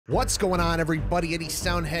What's going on, everybody? Eddie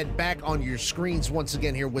Soundhead back on your screens once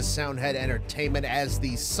again here with Soundhead Entertainment as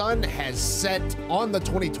the sun has set on the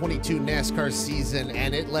 2022 NASCAR season,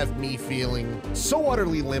 and it left me feeling so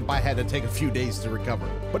utterly limp I had to take a few days to recover.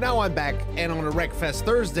 But now I'm back, and on a Wreckfest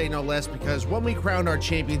Thursday no less, because when we crowned our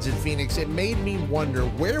champions in Phoenix, it made me wonder,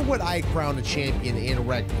 where would I crown a champion in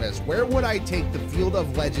Wreckfest? Where would I take the field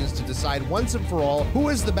of legends to decide once and for all who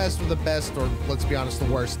is the best of the best, or let's be honest,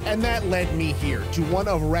 the worst? And that led me here to one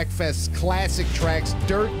of Wreckfest's classic tracks,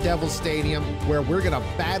 Dirt Devil Stadium, where we're gonna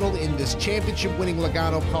battle in this championship-winning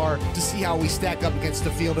Logano car to see how we stack up against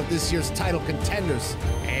the field of this year's title contenders.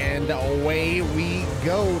 And away we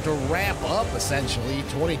go to wrap up, essentially,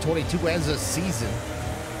 2022 as a season.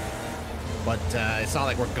 But it's not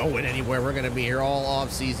like we're going anywhere. We're gonna be here all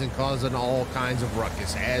off-season, causing all kinds of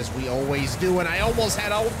ruckus, as we always do. And I almost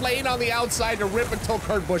had a lane on the outside to rip until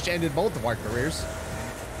Kurt Busch ended both of our careers.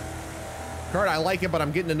 Kurt, I like it, but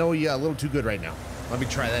I'm getting to know you a little too good right now. Let me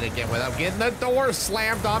try that again without getting the door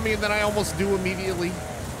slammed on me, and then I almost do immediately.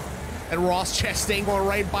 And Ross Chastain going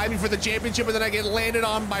right by me for the championship, and then I get landed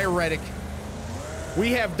on by Reddick.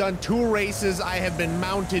 We have done 2 races. I have been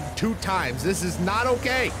mounted 2 times. This is not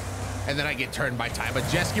okay. And then I get turned by Ty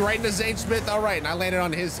Majeski right into Zane Smith. All right, and I landed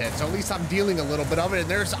on his head, so at least I'm dealing a little bit of it,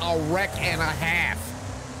 and there's a wreck and a half.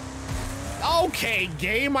 Okay,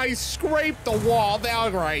 game, I scraped the wall.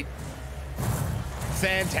 All right.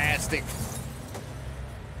 Fantastic.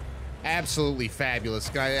 Absolutely fabulous,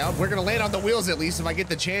 guy. We're gonna land on the wheels at least if I get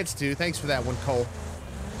the chance to. Thanks for that one, Cole.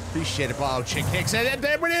 Appreciate it. Oh, Chick Hicks. And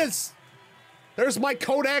there it is. There's my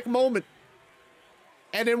Kodak moment.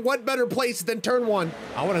 And in what better place than turn 1?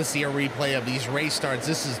 I want to see a replay of these race starts.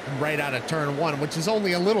 This is right out of turn 1, which is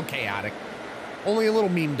only a little chaotic. Only a little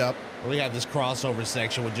memed up. We have this crossover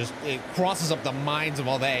section which just, it crosses up the minds of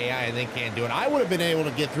all the AI and they can't do it. I would have been able to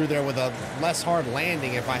get through there with a less hard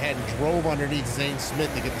landing if I hadn't drove underneath Zane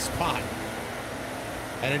Smith to get the spot.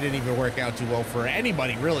 And it didn't even work out too well for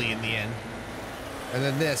anybody really in the end. And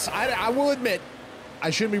then this, I will admit, I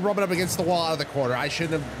shouldn't be rubbing up against the wall out of the corner. I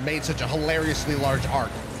shouldn't have made such a hilariously large arc.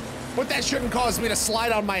 But that shouldn't cause me to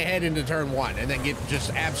slide on my head into turn 1 and then get just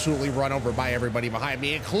absolutely run over by everybody behind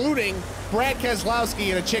me, including Brad Keselowski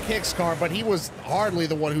in a Chick Hicks car, but he was hardly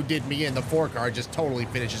the one who did me in. The 4 car just totally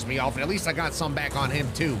finishes me off, and at least I got some back on him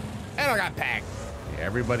too. And I got packed. Yeah,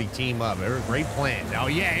 everybody team up. Great plan. Oh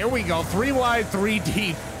yeah, here we go. 3 wide, 3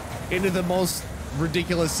 deep into the most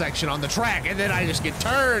ridiculous section on the track, and then I just get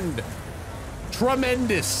turned.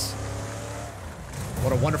 Tremendous.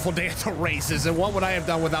 What a wonderful day at the races, and what would I have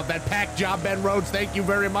done without that pack job, Ben Rhodes? Thank you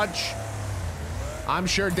very much. I'm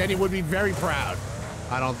sure Denny would be very proud.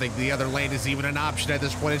 I don't think the other lane is even an option at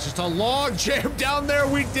this point. It's just a log jam down there.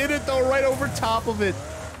 We did it, though, right over top of it.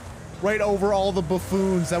 Right over all the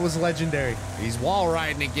buffoons. That was legendary. He's wall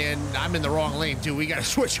riding again. I'm in the wrong lane, too. We got to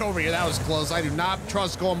switch over here. That was close. I do not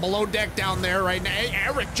trust going below deck down there right now. Hey,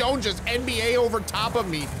 Eric Jones just NBA over top of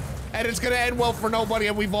me. And it's going to end well for nobody,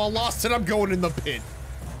 and we've all lost, and I'm going in the pit.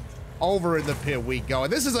 Over in the pit we go.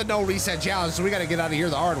 And this is a no reset challenge, so we got to get out of here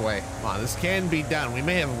the hard way. Come on, this can be done. We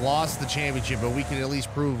may have lost the championship, but we can at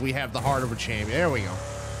least prove we have the heart of a champion. There we go.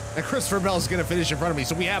 And Christopher Bell's going to finish in front of me,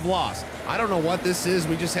 so we have lost. I don't know what this is.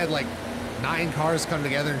 We just had like 9 cars come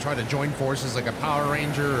together and try to join forces like a Power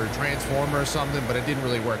Ranger or a Transformer or something, but it didn't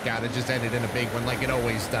really work out. It just ended in a big one like it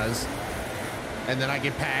always does. And then I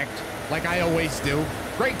get packed like I always do.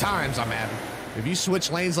 Great times I'm having. If you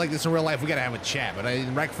switch lanes like this in real life, we gotta have a chat. But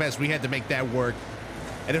in Wreckfest, we had to make that work.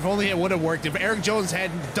 And if only it would have worked. If Eric Jones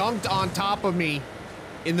had dunked on top of me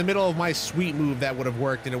in the middle of my sweet move, that would have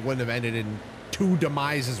worked, and it wouldn't have ended in 2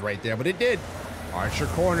 demises right there. But it did. Archer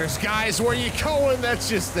corners, guys, where you going?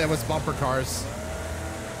 That was bumper cars.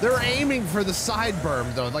 They're aiming for the side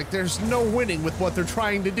berm, though. Like, there's no winning with what they're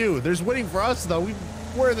trying to do. There's winning for us, though.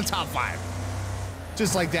 We're in the top 5.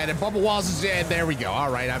 Just like that. And Bubba Walls is, yeah, there we go. All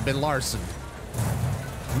right, I've been Larson.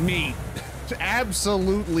 Neat.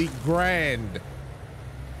 Absolutely grand.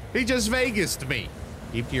 He just Vegas'd me.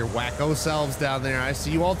 Keep to your wacko selves down there. I see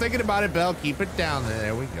you all thinking about it, Bell. Keep it down there.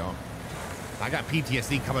 There we go. I got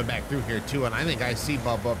PTSD coming back through here, too, and I think I see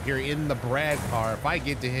Bubba up here in the Brad car. If I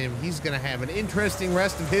get to him, he's going to have an interesting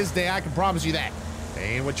rest of his day. I can promise you that.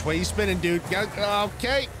 Hey, which way you spinning, dude? Okay.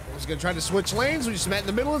 I was going to try to switch lanes. We just met in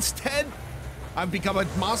the middle instead. I've become a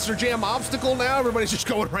Monster Jam obstacle now. Everybody's just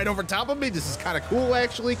going right over top of me. This is kind of cool,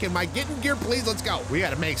 actually. Can I get in gear, please? Let's go. We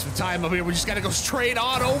got to make some time up here. We just got to go straight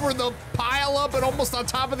on over the pile up and almost on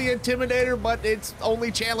top of the Intimidator, but it's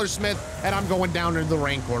only Chandler Smith, and I'm going down into the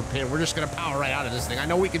Rancor pit. We're just going to power right out of this thing. I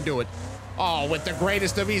know we can do it. Oh, with the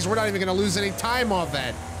greatest of ease. We're not even going to lose any time off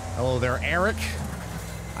that. Hello there, Eric.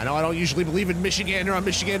 I know I don't usually believe in Michigander on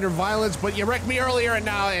Michigander violence, but you wrecked me earlier, and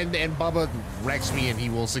now and Bubba wrecks me, and he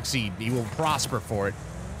will succeed. He will prosper for it.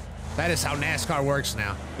 That is how NASCAR works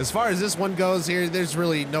now. As far as this one goes here, there's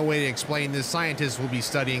really no way to explain this. Scientists will be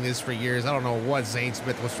studying this for years. I don't know what Zane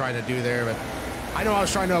Smith was trying to do there, but I know I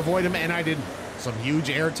was trying to avoid him, and I didn't. Some huge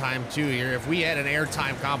airtime, too, here. If we had an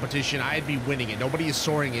airtime competition, I'd be winning it. Nobody is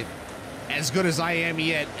soaring it as good as I am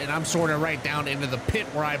yet, and I'm soaring right down into the pit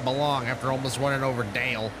where I belong after almost running over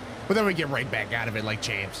Dale. But then we get right back out of it like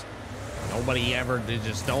champs. Nobody ever,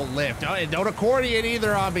 just don't lift. Oh, and don't accordion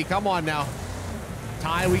either on me. Come on now.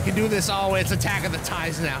 Ty, we can do this. Oh, it's Attack of the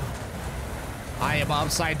Ties now. I am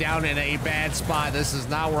upside down in a bad spot. This is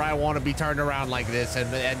not where I want to be turned around like this.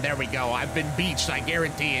 And there we go. I've been beached. I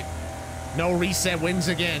guarantee it. No reset wins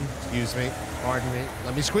again. Excuse me. Pardon me.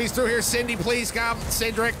 Let me squeeze through here, Cindy, please. Come,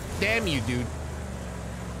 Cedric. Damn you, dude.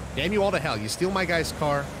 Damn you all to hell. You steal my guy's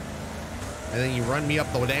car, and then you run me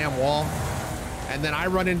up the damn wall, and then I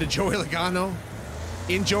run into Joey Logano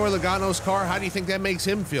in Joey Logano's car. How do you think that makes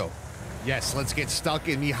him feel? Yes, let's get stuck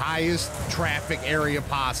in the highest traffic area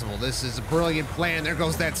possible. This is a brilliant plan. There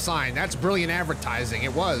goes that sign. That's brilliant advertising.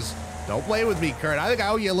 It was. Don't play with me, Kurt. I think I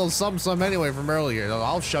owe you a little something anyway from earlier.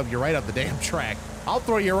 I'll shove you right up the damn track. I'll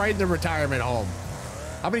throw you right in the retirement home.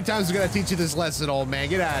 How many times am I gonna teach you this lesson, old man?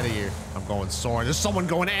 Get out of here. I'm going soaring. There's someone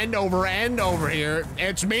going end over here.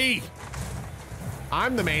 It's me.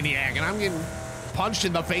 I'm the maniac, and I'm getting punched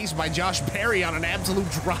in the face by Josh Perry on an absolute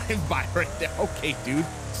drive-by right there. Okay, dude.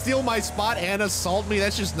 Steal my spot and assault me?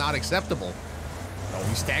 That's just not acceptable. Are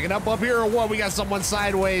we stacking up here or what? We got someone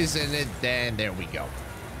sideways, and there we go.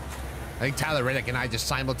 I think Tyler Reddick and I just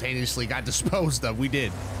simultaneously got disposed of. We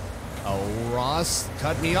did. Oh, Ross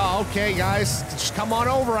cut me off. Okay, guys, just come on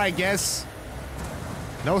over, I guess.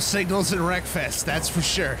 No signals in Wreckfest, that's for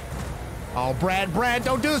sure. Oh, Brad,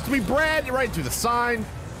 don't do this to me, Brad. Right through the sign.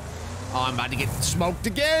 Oh, I'm about to get smoked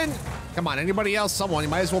again. Come on, anybody else, someone, you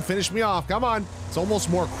might as well finish me off. Come on. It's almost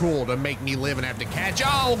more cruel to make me live and have to catch.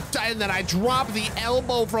 Oh, and then I drop the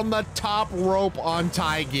elbow from the top rope on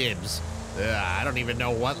Ty Gibbs. I don't even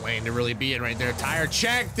know what lane to really be in right there. Tire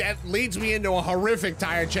check. That leads me into a horrific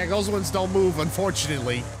tire check. Those ones don't move,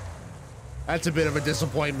 unfortunately. That's a bit of a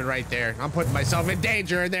disappointment right there. I'm putting myself in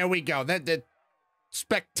danger, and there we go. That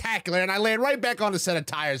spectacular, and I land right back on a set of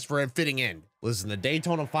tires for a fitting end. Listen, the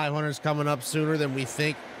Daytona 500 is coming up sooner than we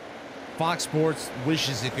think. Fox Sports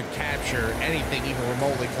wishes it could capture anything even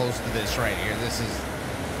remotely close to this right here. This is,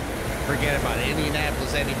 forget about it.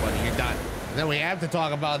 Indianapolis, anybody, you're done. And then we have to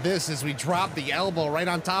talk about this as we drop the elbow right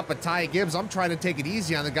on top of Ty Gibbs. I'm trying to take it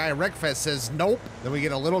easy on the guy at Wreckfest, says nope. Then we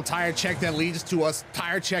get a little tire check that leads to us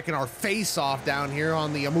tire checking our face off down here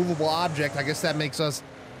on the immovable object. I guess that makes us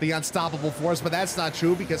the unstoppable force, but that's not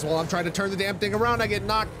true because while I'm trying to turn the damn thing around, I get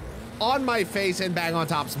knocked on my face and bang on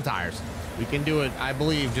top of some tires. We can do it, I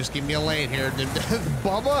believe. Just give me a lane here.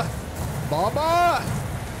 Bubba!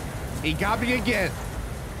 He got me again.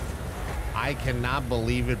 I cannot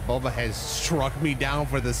believe it. Bubba has struck me down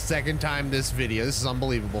for the second time this video. This is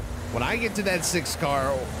unbelievable. When I get to that 6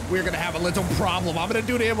 car, we're going to have a little problem. I'm going to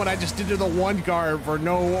do to him what I just did to the 1 car for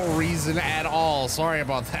no reason at all. Sorry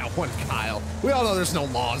about that one, Kyle. We all know there's no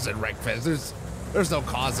laws at Wreckfest. There's no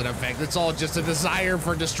cause and effect. It's all just a desire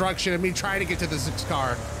for destruction, and me trying to get to the 6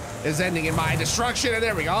 car is ending in my destruction. And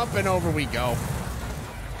there we go. Up and over we go.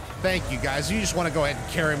 Thank you, guys. You just want to go ahead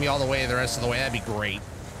and carry me all the way the rest of the way. That'd be great.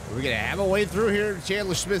 We're gonna have a way through here.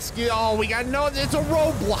 Chandler Smith. Oh, we got no. It's a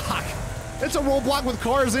roadblock. It's a roadblock with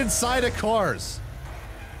cars inside of cars.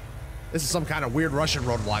 This is some kind of weird Russian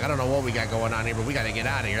roadblock. I don't know what we got going on here, but we got to get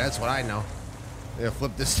out of here. That's what I know. Yeah,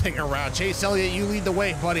 flip this thing around. Chase Elliott, you lead the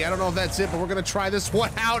way, buddy. I don't know if that's it, but we're gonna try this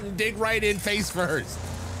one out and dig right in face first.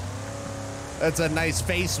 That's a nice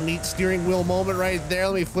face meet steering wheel moment right there.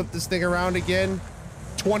 Let me flip this thing around again.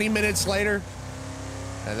 20 minutes later.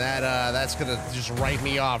 And that's gonna just write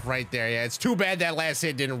me off right there. Yeah, it's too bad that last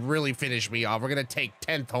hit didn't really finish me off. We're gonna take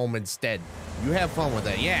 10th home instead. You have fun with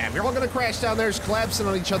that. Yeah, if you're all gonna crash down there, just collapsing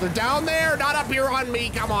on each other. Down there, not up here on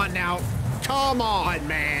me. Come on now. Come on,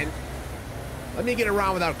 man. Let me get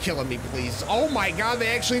around without killing me, please. Oh my God,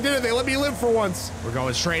 they actually did it. They let me live for once. We're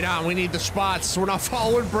going straight on. We need the spots. We're not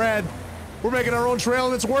following Brad. We're making our own trail,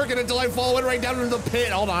 and it's working until I follow it right down into the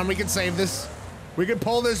pit. Hold on, we can save this. We can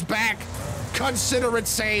pull this back. Consider it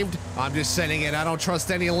saved. I'm just sending it. I don't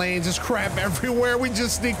trust any lanes. There's crap everywhere. We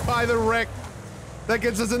just sneak by the wreck. That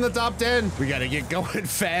gets us in the top 10. We gotta get going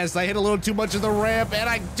fast. I hit a little too much of the ramp, and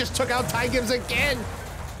I just took out Ty Gibbs again.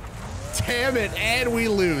 Damn it, and we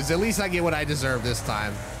lose. At least I get what I deserve this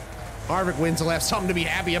time. Harvick wins. He'll have something to be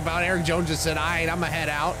happy about. Eric Jones just said, all right, I'm gonna head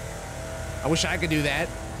out. I wish I could do that.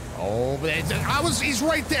 Oh, he's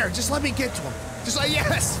right there. Just let me get to him. Just like,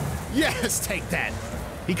 yes, take that.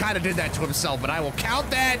 He kind of did that to himself, but I will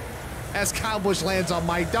count that as Kyle Busch lands on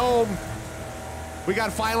my dome. We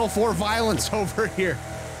got Final Four violence over here.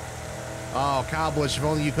 Oh, Kyle Busch, if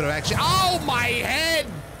only you could have actually, oh, my head.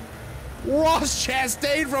 Ross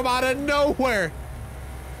Chastain from out of nowhere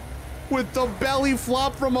with the belly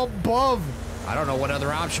flop from above. I don't know what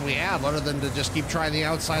other option we have other than to just keep trying the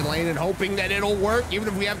outside lane and hoping that it'll work, even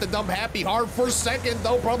if we have to dump Happy hard for second,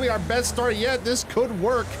 though probably our best start yet. This could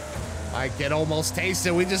work. I can almost taste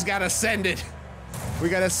it. We just gotta send it. We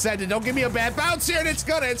gotta send it. Don't give me a bad bounce here, and it's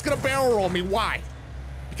gonna barrel roll me. Why?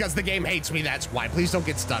 Because the game hates me, that's why. Please don't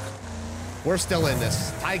get stuck. We're still in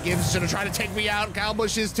this. Ty Gibbs is gonna try to take me out. Kyle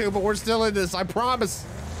Busch is too, but we're still in this, I promise.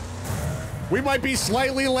 We might be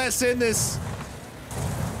slightly less in this.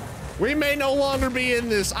 We may no longer be in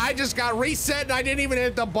this. I just got reset and I didn't even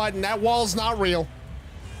hit the button. That wall's not real.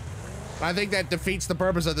 I think that defeats the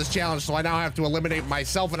purpose of this challenge, so I now have to eliminate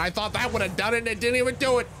myself, and I thought that would have done it, and it didn't even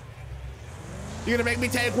do it. You're gonna make me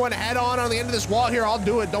take one head on the end of this wall here? I'll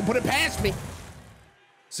do it. Don't put it past me.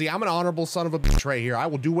 See, I'm an honorable son of a bitch right here. I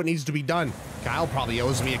will do what needs to be done. Kyle probably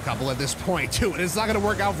owes me a couple at this point, too, and it's not gonna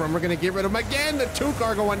work out for him. We're gonna get rid of him again. The two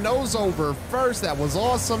car going nose over first. That was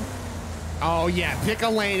awesome. Oh, yeah, pick a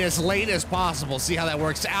lane as late as possible. See how that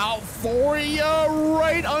works out for you,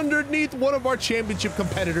 right underneath one of our championship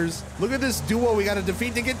competitors. Look at this duo we got to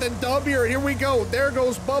defeat to get the dub here. Here we go. There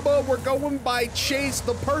goes Bubba. We're going by Chase,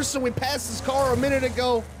 the person we passed his car a minute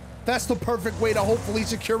ago. That's the perfect way to hopefully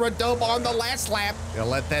secure a dub on the last lap. Gonna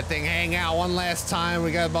let that thing hang out one last time.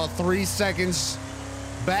 We got about 3 seconds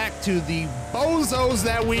back to the bozos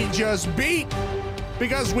that we just beat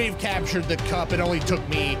because we've captured the cup. It only took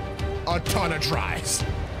me a ton of tries.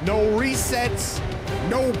 No resets,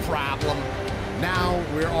 no problem. Now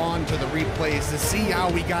we're on to the replays to see how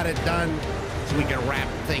we got it done so we can wrap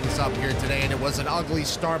things up here today. And it was an ugly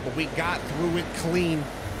start, but we got through it clean.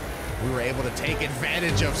 We were able to take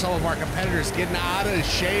advantage of some of our competitors getting out of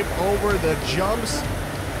shape over the jumps.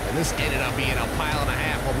 And this ended up being a pile and a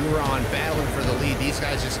half while we were on battling for the lead. These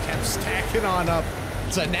guys just kept stacking on up.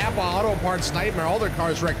 It's a Napa Auto Parts nightmare. All their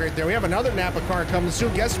cars wrecked right there. We have another Napa car coming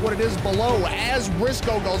soon. Guess what it is below as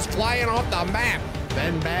Briscoe goes flying off the map.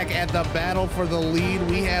 Then back at the battle for the lead,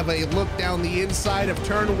 we have a look down the inside of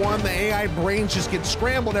turn one. The AI brains just get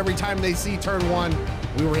scrambled every time they see turn one.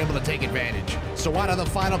 We were able to take advantage. So out of the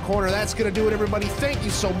final corner, that's gonna do it, everybody. Thank you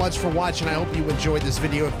so much for watching. I hope you enjoyed this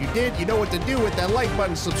video. If you did, you know what to do. Hit that like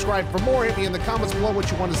button, subscribe for more. Hit me in the comments below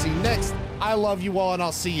what you want to see next. I love you all, and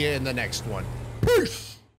I'll see you in the next one. Peace!